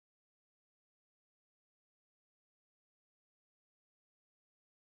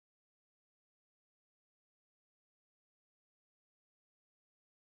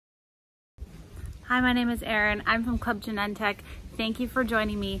Hi, my name is Erin. I'm from Club Genentech. Thank you for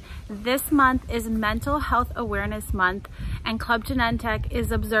joining me. This month is Mental Health Awareness Month, and Club Genentech is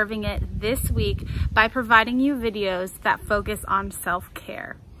observing it this week by providing you videos that focus on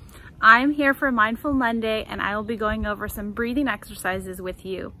self-care. I'm here for Mindful Monday, and I will be going over some breathing exercises with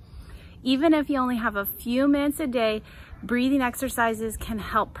you. Even if you only have a few minutes a day, breathing exercises can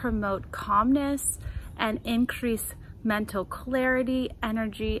help promote calmness and increase mental clarity,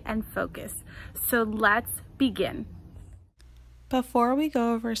 energy, and focus. So let's begin. Before we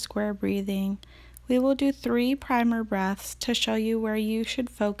go over square breathing, we will do 3 primer breaths to show you where you should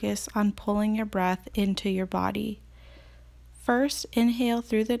focus on pulling your breath into your body. First, inhale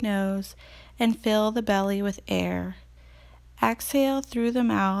through the nose and fill the belly with air. Exhale through the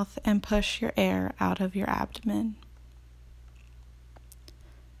mouth and push your air out of your abdomen.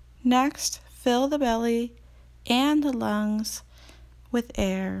 Next, fill the belly and the lungs with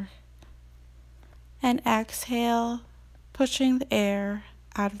air and exhale, pushing the air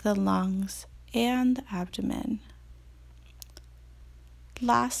out of the lungs and the abdomen.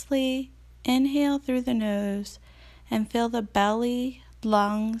 Lastly, inhale through the nose and fill the belly,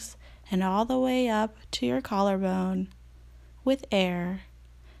 lungs, and all the way up to your collarbone with air,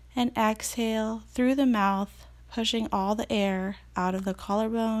 and exhale through the mouth, pushing all the air out of the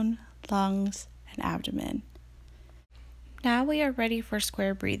collarbone, lungs, and abdomen. Now we are ready for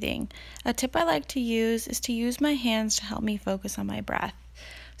square breathing. A tip I like to use is to use my hands to help me focus on my breath.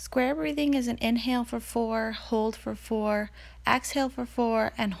 Square breathing is an inhale for 4, hold for 4, exhale for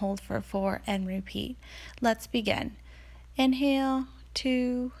 4, and hold for 4, and repeat. Let's begin. Inhale,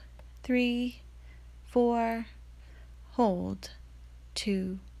 2, 3, 4, hold,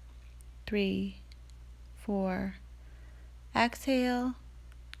 2, 3, 4, exhale,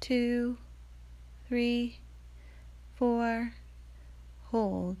 2, 3, 4,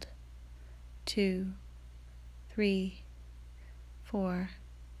 hold, 2, 3, 4,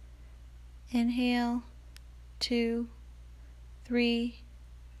 inhale, 2, 3,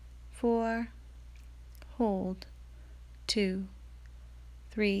 4, hold, 2,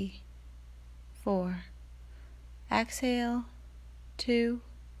 3, 4, exhale, 2,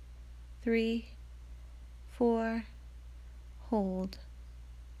 3, 4, hold,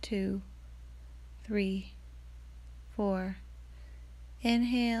 2, 3, 4,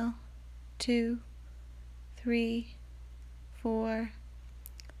 inhale, 2, 3, 4,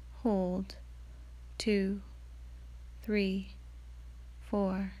 hold, 2, 3,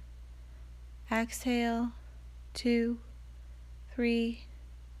 4, exhale, 2, 3,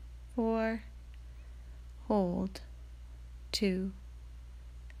 4, hold, 2,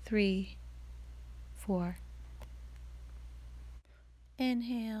 3, 4.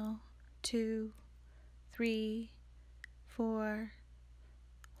 Inhale, 2, 3, 4,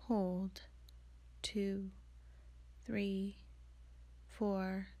 hold, 2, 3,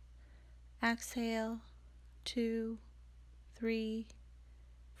 4, exhale, 2, 3,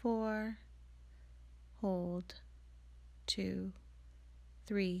 4, hold, 2,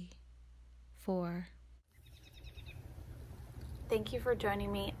 3, 4. Thank you for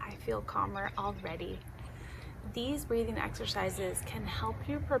joining me. I feel calmer already. These breathing exercises can help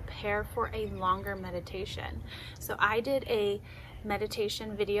you prepare for a longer meditation. So I did a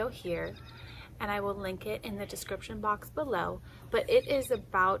meditation video here, and I will link it in the description box below, but it is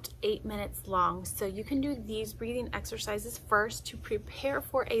about 8 minutes long. So you can do these breathing exercises first to prepare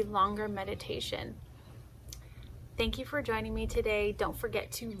for a longer meditation. Thank you for joining me today. Don't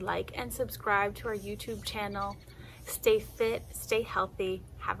forget to like and subscribe to our YouTube channel. Stay fit, stay healthy.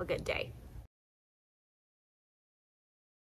 Have a good day.